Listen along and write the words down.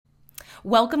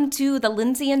Welcome to the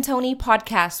Lindsay and Tony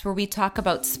podcast, where we talk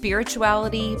about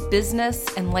spirituality, business,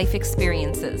 and life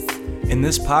experiences. In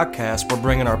this podcast, we're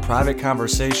bringing our private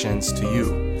conversations to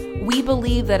you. We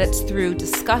believe that it's through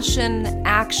discussion,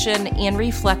 action, and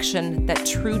reflection that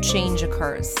true change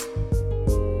occurs.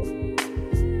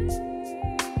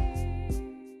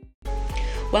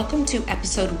 Welcome to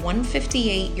episode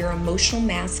 158, Your Emotional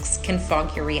Masks Can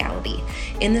Fog Your Reality.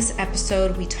 In this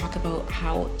episode, we talk about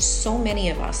how so many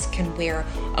of us can wear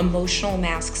emotional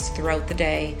masks throughout the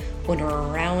day when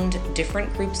we're around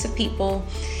different groups of people,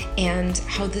 and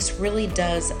how this really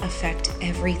does affect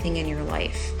everything in your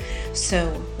life.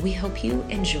 So we hope you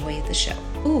enjoy the show.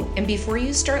 Ooh, and before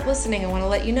you start listening, I want to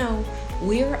let you know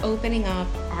we're opening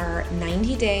up our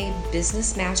 90-day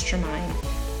business mastermind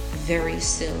very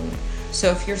soon. So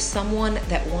if you're someone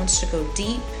that wants to go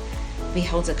deep, be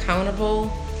held accountable,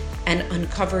 and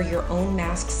uncover your own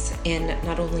masks in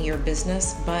not only your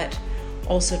business, but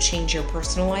also change your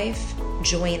personal life,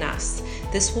 join us.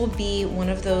 This will be one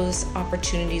of those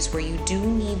opportunities where you do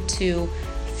need to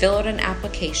fill out an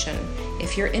application.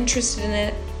 If you're interested in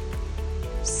it,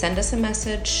 send us a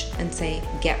message and say,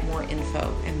 get more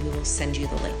info, and we will send you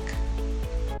the link.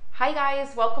 Hi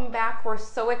guys, welcome back. We're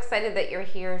so excited that you're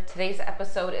here. Today's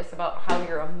episode is about how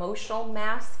your emotional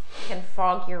mask can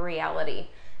fog your reality.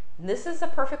 This is a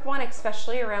perfect one,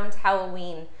 especially around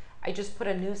Halloween. I just put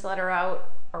a newsletter out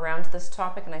around this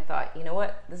topic and I thought, you know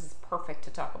what? This is perfect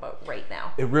to talk about right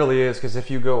now. It really is, because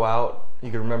if you go out, you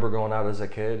can remember going out as a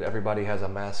kid, everybody has a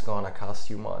mask on, a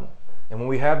costume on. And when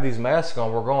we have these masks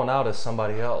on, we're going out as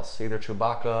somebody else, either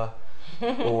Chewbacca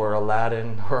or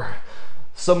Aladdin or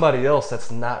somebody else that's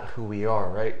not who we are,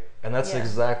 right? And that's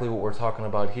exactly what we're talking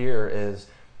about here, is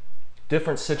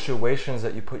different situations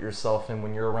that you put yourself in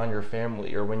when you're around your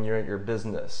family, or when you're at your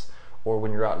business, or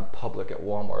when you're out in public at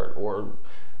Walmart, or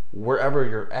wherever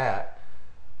you're at.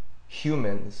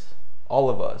 Humans, all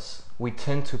of us, we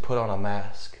tend to put on a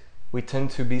mask. We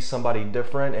tend to be somebody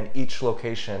different in each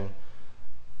location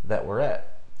that we're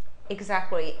at.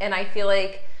 Exactly. And I feel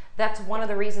like that's one of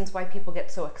the reasons why people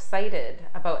get so excited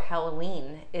about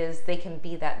Halloween, is they can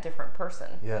be that different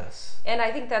person. Yes. And I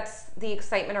think that's the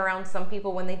excitement around some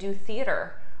people when they do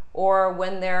theater, or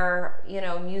when they're,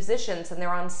 musicians and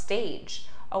they're on stage.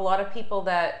 A lot of people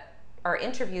that are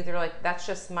interviewed, they're like, that's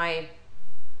just my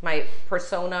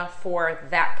persona for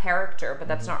that character, but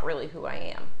that's not really who I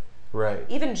am. Right.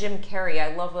 Even Jim Carrey,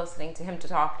 I love listening to him to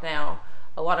talk now.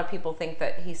 A lot of people think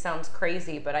that he sounds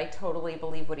crazy, but I totally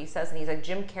believe what he says. And he's like,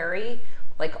 Jim Carrey,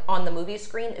 like on the movie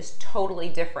screen, is totally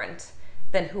different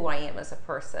than who I am as a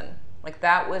person. Like,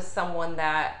 that was someone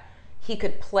that he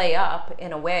could play up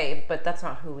in a way, but that's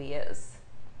not who he is.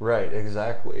 Right,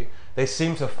 exactly. They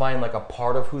seem to find like a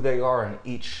part of who they are in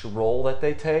each role that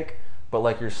they take, but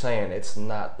like you're saying, it's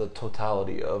not the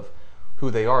totality of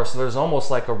who they are. So there's almost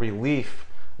like a relief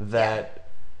that...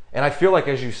 And I feel like,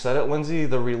 as you said it, Lindsay,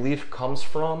 the relief comes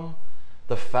from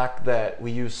the fact that we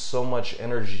use so much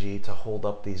energy to hold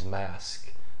up these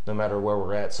masks, no matter where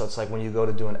we're at. So it's like when you go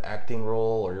to do an acting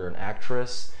role, or you're an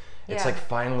actress, it's like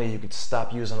finally you could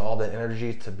stop using all that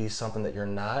energy to be something that you're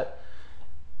not,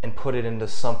 and put it into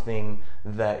something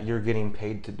that you're getting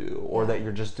paid to do, or that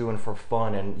you're just doing for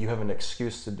fun, and you have an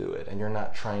excuse to do it, and you're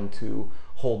not trying to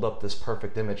hold up this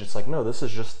perfect image. It's like, no, this is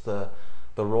just the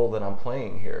role that I'm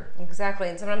playing here. Exactly.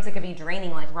 And sometimes it can be draining,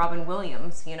 like Robin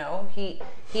Williams, he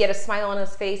had a smile on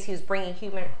his face, he was bringing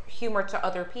humor to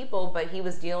other people, but he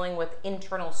was dealing with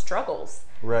internal struggles.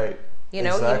 Right.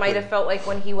 Exactly. He might have felt like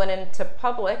when he went into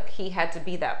public, he had to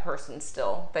be that person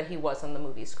still that he was on the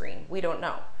movie screen. We don't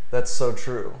know. That's so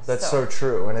true. That's so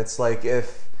true. And it's like,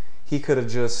 if he could have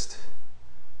just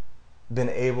been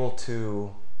able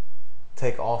to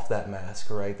take off that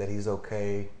mask, right? That he's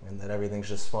okay, and that everything's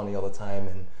just funny all the time,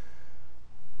 and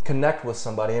connect with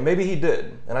somebody. And maybe he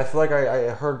did. And I feel like I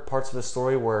heard parts of his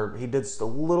story where he did a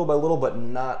little by little, but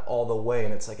not all the way.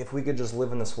 And it's like, if we could just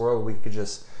live in this world, we could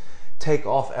just take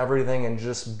off everything and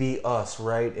just be us,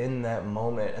 right, in that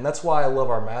moment. And that's why I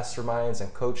love our masterminds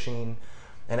and coaching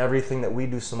and everything that we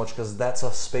do so much, because that's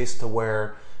a space to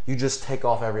where you just take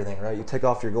off everything, right? You take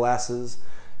off your glasses,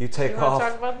 you take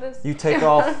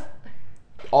off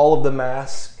all of the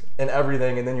mask and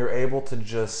everything, and then you're able to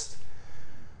just...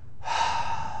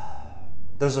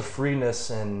 There's a freeness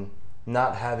in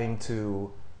not having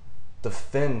to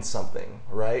defend something,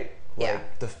 right?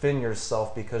 Like, defend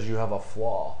yourself because you have a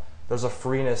flaw. There's a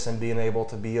freeness in being able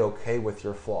to be okay with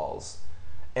your flaws.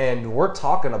 And we're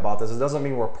talking about this. It doesn't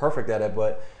mean we're perfect at it,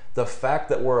 but the fact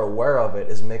that we're aware of it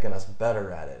is making us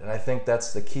better at it. And I think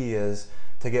that's the key, is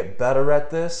to get better at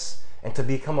this and to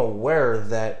become aware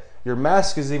that your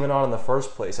mask is even on in the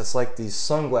first place. It's like these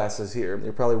sunglasses here.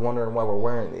 You're probably wondering why we're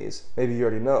wearing these. Maybe you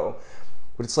already know.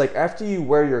 But it's like after you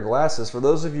wear your glasses, for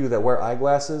those of you that wear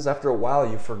eyeglasses, after a while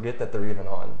you forget that they're even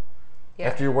on. Yeah.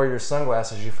 After you wear your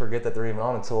sunglasses, you forget that they're even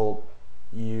on until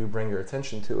you bring your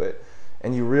attention to it.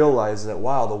 And you realize that,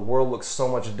 wow, the world looks so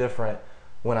much different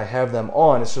when I have them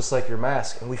on. It's just like your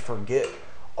mask, and we forget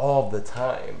all the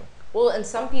time. Well, and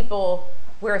some people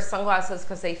wear sunglasses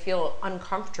because they feel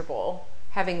uncomfortable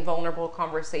having vulnerable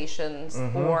conversations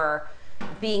or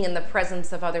being in the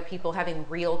presence of other people having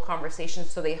real conversations,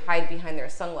 so they hide behind their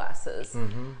sunglasses.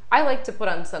 I like to put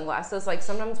on sunglasses, like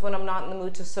sometimes when I'm not in the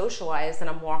mood to socialize and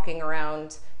I'm walking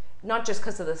around, not just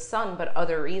because of the sun, but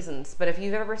other reasons. But if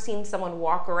you've ever seen someone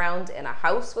walk around in a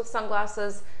house with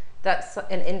sunglasses, that's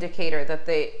an indicator that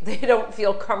they don't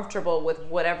feel comfortable with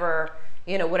whatever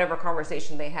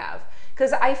conversation they have.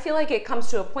 Because I feel like it comes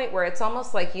to a point where it's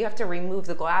almost like you have to remove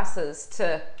the glasses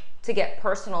to get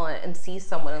personal and see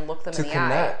someone and look them in the eye. To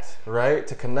connect, right?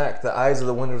 To connect. The eyes are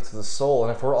the window to the soul.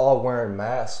 And if we're all wearing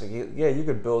masks, you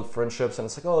could build friendships and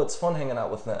it's like, oh, it's fun hanging out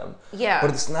with them. Yeah.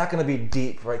 But it's not going to be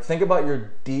deep, right? Think about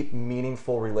your deep,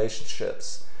 meaningful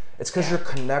relationships. It's because you're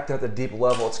connecting at the deep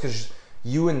level. It's because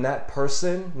you and that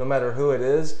person, no matter who it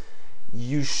is,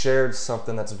 you shared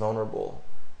something that's vulnerable.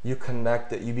 You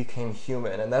connected, you became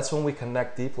human. And that's when we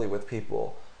connect deeply with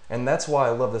people. And that's why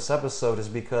I love this episode, is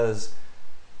because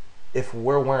if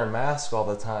we're wearing masks all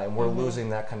the time, we're losing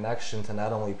that connection to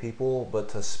not only people, but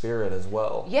to spirit as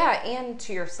well. Yeah, and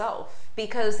to yourself.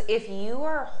 Because if you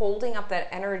are holding up that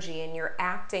energy and you're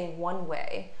acting one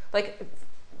way, like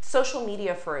social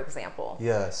media, for example.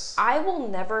 Yes. I will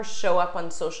never show up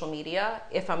on social media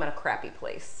if I'm in a crappy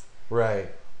place. Right.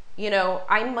 You know,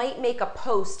 I might make a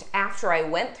post after I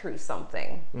went through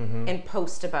something and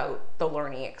post about the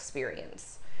learning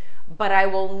experience. But I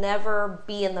will never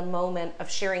be in the moment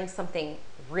of sharing something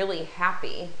really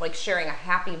happy, like sharing a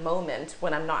happy moment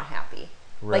when I'm not happy.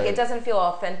 Right. Like, it doesn't feel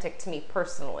authentic to me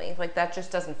personally. Like, that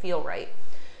just doesn't feel right.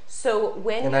 So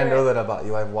when And I know that about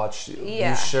you. I've watched you.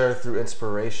 Yeah. You share through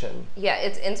inspiration. Yeah,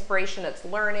 it's inspiration, it's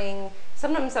learning.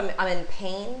 Sometimes I'm in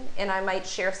pain and I might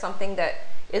share something that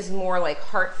is more like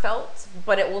heartfelt,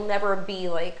 but it will never be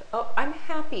like, oh, I'm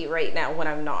happy right now when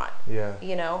I'm not. Yeah.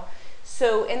 You know?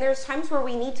 So, and there's times where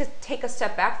we need to take a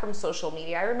step back from social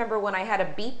media. I remember when I had a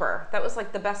beeper, that was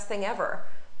like the best thing ever.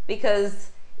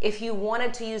 Because if you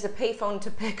wanted to use a payphone to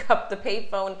pick up the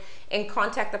payphone and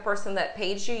contact the person that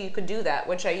paid you, you could do that,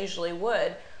 which I usually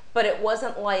would. But it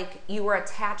wasn't like you were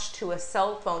attached to a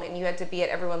cell phone and you had to be at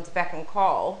everyone's beck and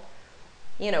call.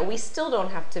 You know, we still don't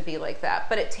have to be like that,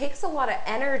 but it takes a lot of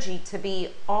energy to be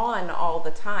on all the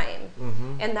time.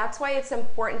 And that's why it's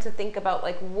important to think about,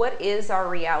 like, what is our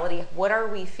reality? What are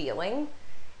we feeling?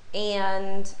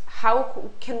 And how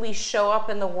can we show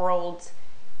up in the world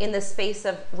in the space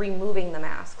of removing the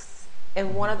masks?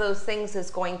 And one of those things is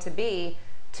going to be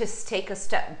to take a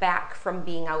step back from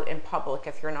being out in public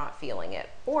if you're not feeling it.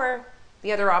 Or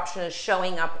the other option is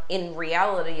showing up in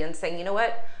reality and saying, you know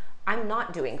what? I'm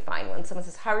not doing fine. When someone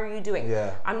says, how are you doing?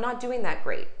 Yeah. I'm not doing that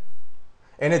great.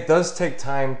 And it does take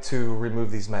time to remove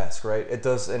these masks, right? It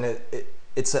does, and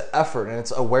it's an effort and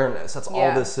it's awareness. That's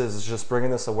all this is just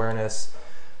bringing this awareness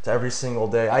to every single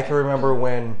day. I can remember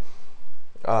when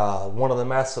one of the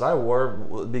masks that I wore,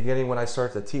 beginning when I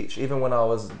started to teach, even when I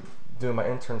was doing my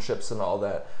internships and all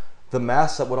that, the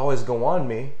mask that would always go on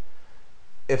me,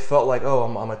 it felt like, oh,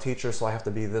 I'm a teacher, so I have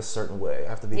to be this certain way. I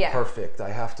have to be perfect. I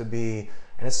have to be...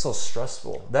 And it's so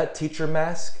stressful. That teacher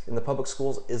mask in the public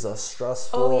schools is a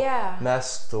stressful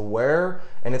mask to wear.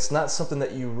 And it's not something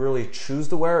that you really choose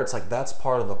to wear. It's like, that's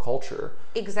part of the culture.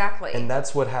 Exactly. And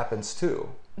that's what happens too.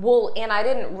 Well, and I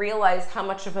didn't realize how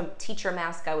much of a teacher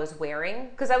mask I was wearing,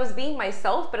 because I was being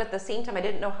myself, but at the same time, I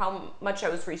didn't know how much I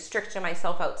was restricting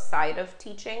myself outside of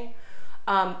teaching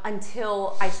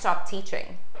until I stopped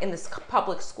teaching in this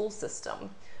public school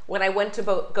system. When I went to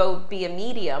go be a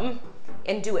medium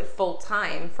and do it full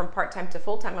time, from part time to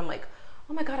full time, I'm like,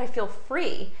 oh my God, I feel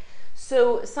free.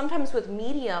 So sometimes with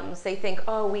mediums, they think,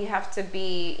 oh, we have to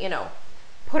be, you know,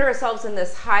 put ourselves in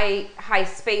this high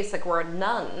space, like we're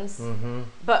nuns.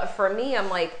 But for me, I'm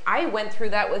like, I went through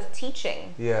that with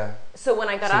teaching. Yeah. So when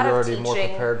I got out of teaching, you're already more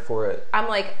prepared for it. I'm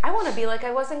like, I want to be like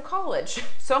I was in college.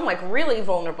 So I'm like really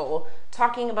vulnerable,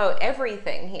 talking about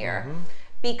everything here,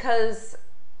 because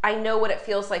I know what it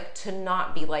feels like to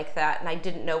not be like that, and I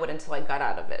didn't know it until I got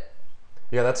out of it.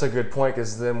 Yeah, that's a good point,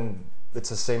 because then it's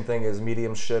the same thing as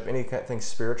mediumship, any kind of thing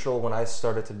spiritual. When I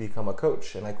started to become a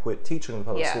coach and I quit teaching in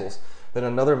public schools, then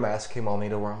another mask came on me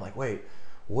to where I'm like, wait,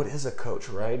 what is a coach,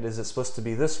 right? Is it supposed to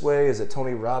be this way? Is it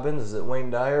Tony Robbins? Is it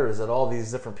Wayne Dyer? Is it all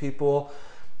these different people?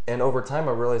 And over time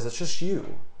I realized it's just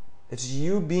you. It's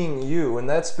you being you. And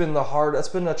that's been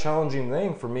a challenging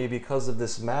thing for me because of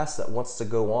this mask that wants to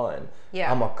go on.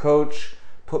 Yeah. I'm a coach,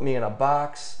 put me in a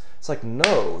box. It's like,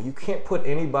 no, you can't put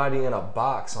anybody in a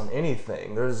box on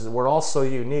anything. We're all so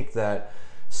unique that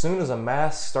as soon as a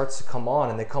mask starts to come on,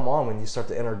 and they come on when you start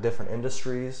to enter different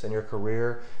industries in your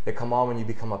career, they come on when you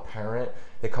become a parent,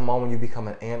 they come on when you become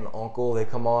an aunt and uncle, they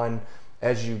come on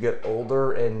as you get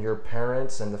older and your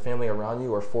parents and the family around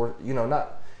you are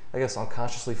not, I guess,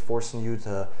 unconsciously forcing you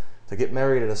to get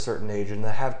married at a certain age and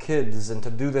to have kids and to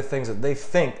do the things that they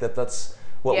think that's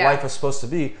what life is supposed to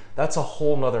be. That's a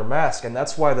whole nother mask. And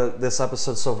that's why this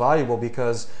episode's so valuable,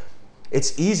 because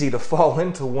it's easy to fall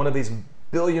into one of these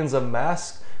billions of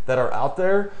masks that are out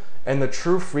there. And the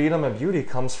true freedom and beauty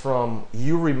comes from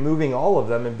you removing all of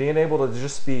them and being able to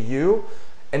just be you.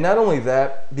 And not only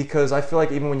that, because I feel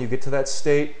like even when you get to that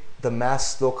state, the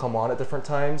masks still come on at different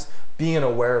times, being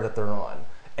aware that they're on.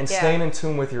 And staying in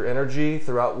tune with your energy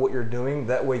throughout what you're doing.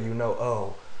 That way you know,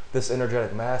 oh, this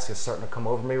energetic mask is starting to come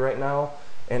over me right now.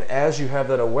 And as you have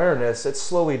that awareness, it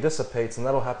slowly dissipates, and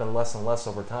that'll happen less and less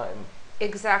over time.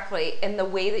 Exactly. And the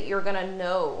way that you're going to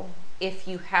know if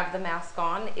you have the mask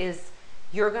on is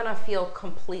you're going to feel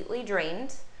completely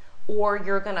drained, or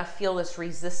you're going to feel this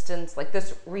resistance, like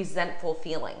this resentful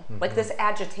feeling, like this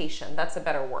agitation. That's a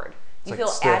better word. You feel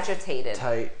stiff, agitated.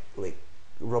 Tight, like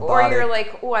robotic. Or you're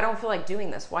like, oh, I don't feel like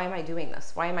doing this. Why am I doing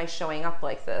this? Why am I showing up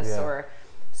like this? Yeah. Or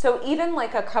so even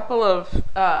like a couple of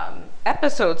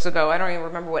episodes ago, I don't even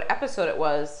remember what episode it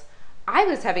was, I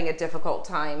was having a difficult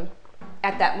time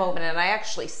at that moment, and I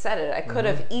actually said it. I could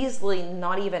have easily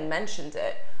not even mentioned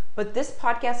it. But this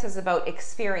podcast is about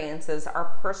experiences, our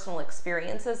personal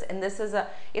experiences, and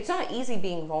it's not easy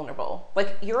being vulnerable.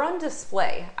 Like, you're on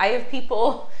display. I have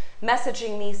people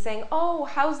messaging me saying, oh,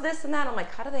 how's this and that? I'm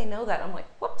like, how do they know that? I'm like,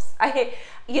 whoops.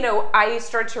 I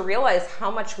start to realize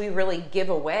how much we really give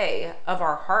away of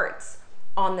our hearts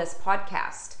on this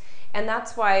podcast. And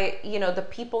that's why, the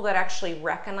people that actually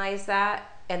recognize that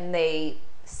and they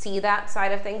see that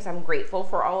side of things, I'm grateful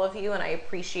for all of you, and I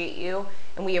appreciate you,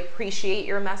 and we appreciate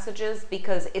your messages,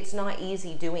 because it's not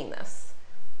easy doing this.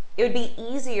 It would be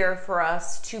easier for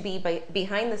us to be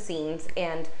behind the scenes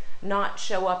and not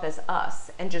show up as us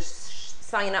and just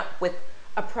sign up with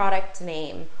a product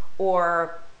name,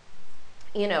 or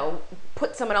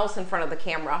put someone else in front of the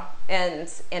camera and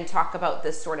talk about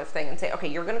this sort of thing and say, okay,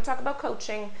 you're going to talk about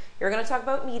coaching, you're going to talk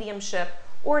about mediumship,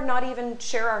 or not even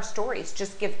share our stories,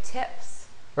 just give tips.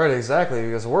 Right, exactly,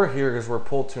 because we're here because we're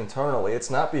pulled to internally. It's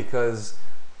not because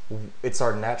it's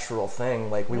our natural thing.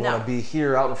 Like, we want to be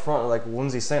here out in front. Like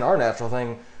Lindsay's saying, our natural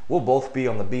thing, we'll both be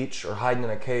on the beach or hiding in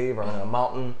a cave or in a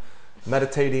mountain,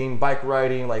 meditating, bike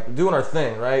riding, like doing our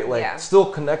thing, right? Like, still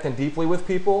connecting deeply with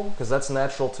people, because that's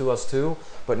natural to us too,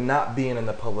 but not being in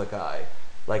the public eye.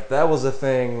 Like, that was a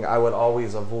thing I would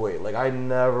always avoid. Like, I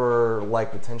never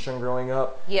liked attention growing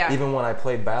up. Yeah. Even when I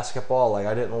played basketball, like,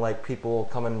 I didn't like people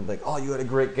coming like, oh, you had a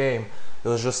great game. It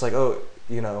was just like, oh,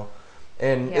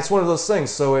 And it's one of those things.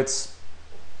 So it's,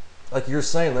 like you're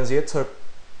saying, Lindsay,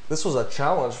 this was a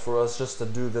challenge for us just to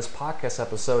do this podcast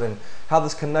episode. And how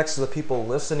this connects to the people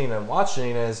listening and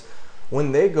watching is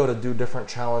when they go to do different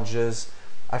challenges,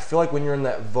 I feel like when you're in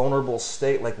that vulnerable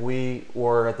state, like we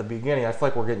were at the beginning, I feel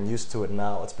like we're getting used to it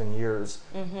now. It's been years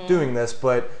doing this,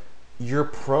 but you're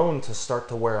prone to start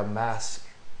to wear a mask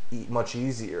much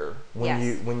easier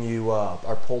when you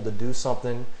are pulled to do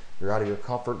something. You're out of your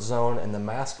comfort zone, and the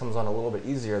mask comes on a little bit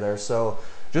easier there. So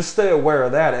just stay aware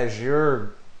of that as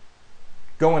you're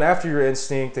going after your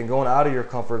instinct and going out of your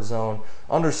comfort zone.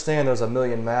 Understand there's a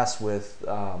million masks with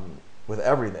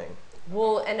everything.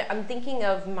 Well, and I'm thinking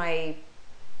of my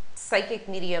psychic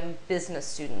medium business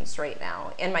students right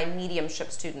now, and my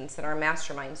mediumship students and our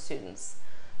mastermind students.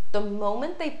 The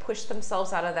moment they push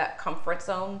themselves out of that comfort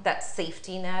zone, that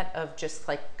safety net of just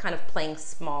like kind of playing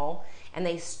small, and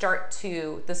they start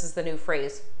to, this is the new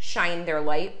phrase, shine their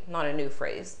light, not a new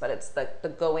phrase, but it's the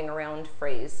going around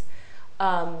phrase.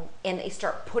 And they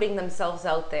start putting themselves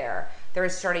out there. They're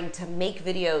starting to make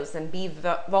videos and be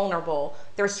vulnerable.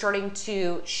 They're starting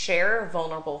to share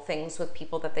vulnerable things with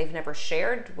people that they've never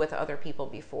shared with other people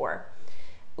before.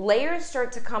 Layers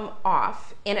start to come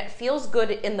off, and it feels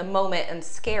good in the moment and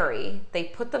scary. They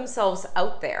put themselves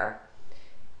out there,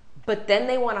 but then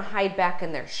they want to hide back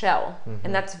in their shell.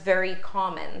 And that's very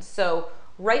common. So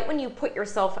right when you put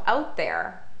yourself out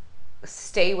there,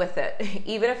 stay with it.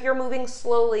 Even if you're moving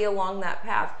slowly along that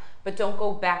path, but don't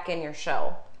go back in your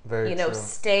shell. Very true.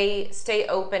 Stay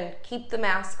open, keep the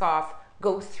mask off,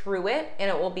 go through it,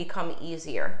 and it will become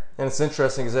easier. And it's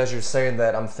interesting because as you're saying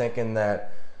that, I'm thinking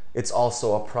that it's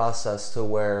also a process to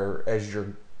where as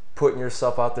you're putting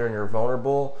yourself out there and you're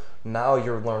vulnerable, now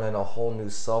you're learning a whole new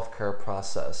self-care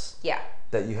process. Yeah.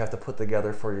 That you have to put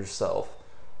together for yourself.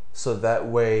 So that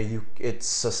way it's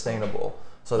sustainable.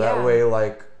 So that way,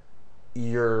 like,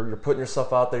 you're putting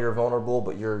yourself out there, you're vulnerable,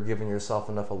 but you're giving yourself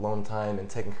enough alone time and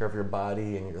taking care of your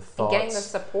body and your thoughts. And getting the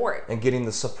support. And getting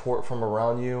the support from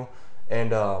around you. And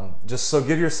just so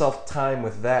give yourself time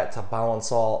with that to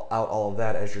balance out all of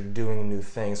that as you're doing new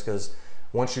things. Because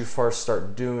once you first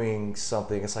start doing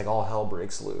something, it's like all hell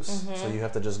breaks loose. So you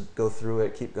have to just go through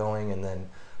it, keep going, and then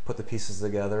put the pieces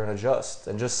together and adjust.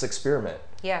 And just experiment.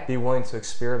 Yeah. Be willing to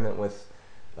experiment with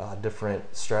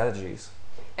different strategies.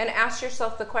 And ask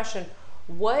yourself the question,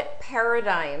 what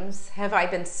paradigms have I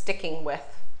been sticking with?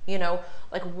 You know,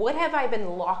 like, what have I been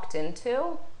locked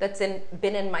into that's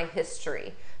been in my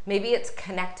history? Maybe it's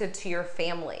connected to your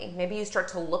family. Maybe you start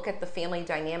to look at the family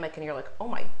dynamic and you're like, oh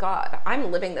my God,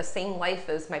 I'm living the same life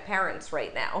as my parents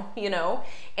right now, you know?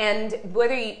 And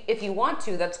if you want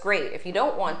to, that's great. If you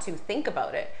don't want to, think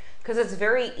about it. Because it's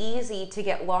very easy to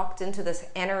get locked into this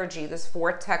energy, this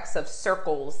vortex of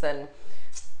circles and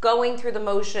going through the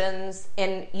motions,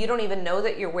 and you don't even know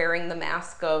that you're wearing the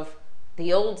mask of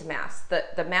the old mask,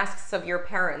 the masks of your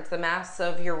parents, the masks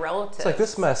of your relatives. It's like,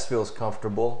 this mask feels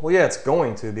comfortable. Well, yeah, it's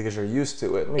going to, because you're used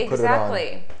to it. Let me put it on.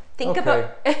 Exactly. Think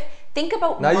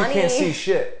about now money. You can't see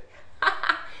shit.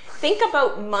 Think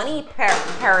about money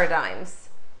paradigms.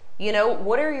 You know,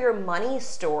 what are your money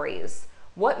stories?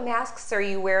 What masks are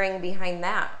you wearing behind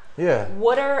that? Yeah.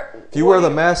 If you wear the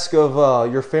mask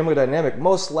of your family dynamic,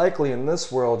 most likely in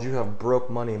this world you have broke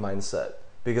money mindset,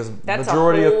 because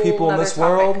majority of people in this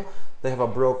world, they have a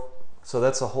broke. So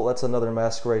that's another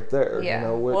mask right there. Yeah. You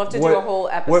know, we'll have to do a whole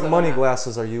episode. What money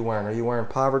glasses are you wearing? Are you wearing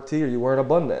poverty? Or are you wearing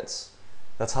abundance?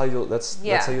 That's how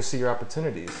you see your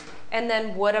opportunities. And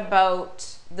then what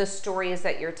about the stories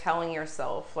that you're telling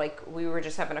yourself? Like, we were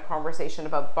just having a conversation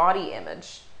about body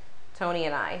image, Tony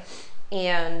and I,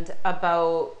 and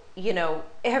about, you know,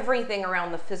 everything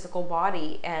around the physical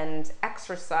body and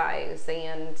exercise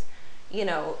and, you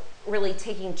know, really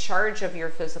taking charge of your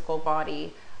physical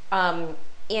body.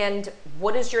 And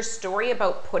what is your story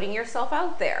about putting yourself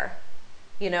out there?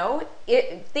 You know,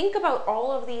 think about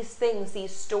all of these things,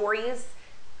 these stories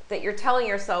that you're telling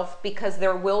yourself, because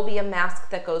there will be a mask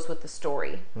that goes with the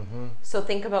story. So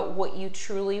think about what you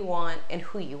truly want and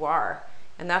who you are.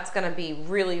 And that's going to be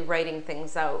really writing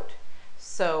things out.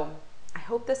 So I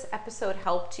hope this episode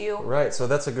helped you. Right. So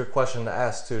that's a good question to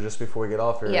ask too, just before we get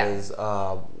off here, is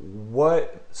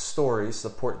what stories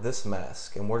support this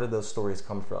mask, and where did those stories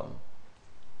come from?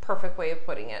 Perfect way of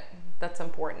putting it. That's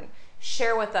important.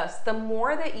 Share with us. The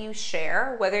more that you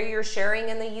share, whether you're sharing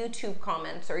in the YouTube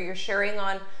comments or you're sharing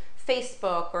on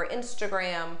Facebook or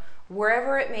Instagram,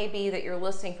 wherever it may be that you're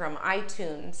listening from,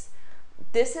 iTunes,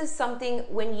 this is something,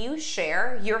 when you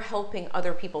share, you're helping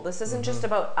other people. This isn't just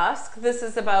about us. This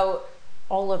is about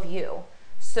all of you.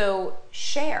 So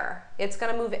share. It's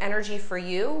going to move energy for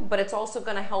you, but it's also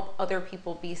going to help other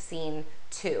people be seen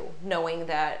too, knowing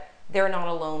that they're not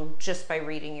alone just by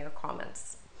reading your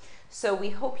comments. So we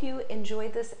hope you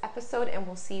enjoyed this episode, and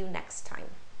we'll see you next time.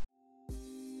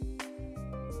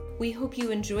 We hope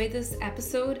you enjoyed this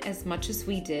episode as much as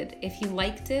we did. If you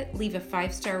liked it, leave a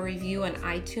 5-star review on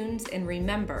iTunes, and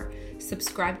remember,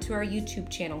 subscribe to our YouTube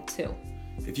channel too.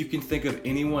 If you can think of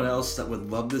anyone else that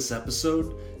would love this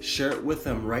episode, share it with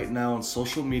them right now on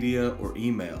social media or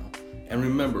email. And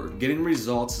remember, getting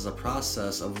results is a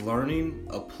process of learning,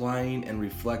 applying, and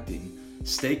reflecting.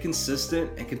 Stay consistent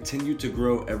and continue to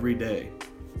grow every day.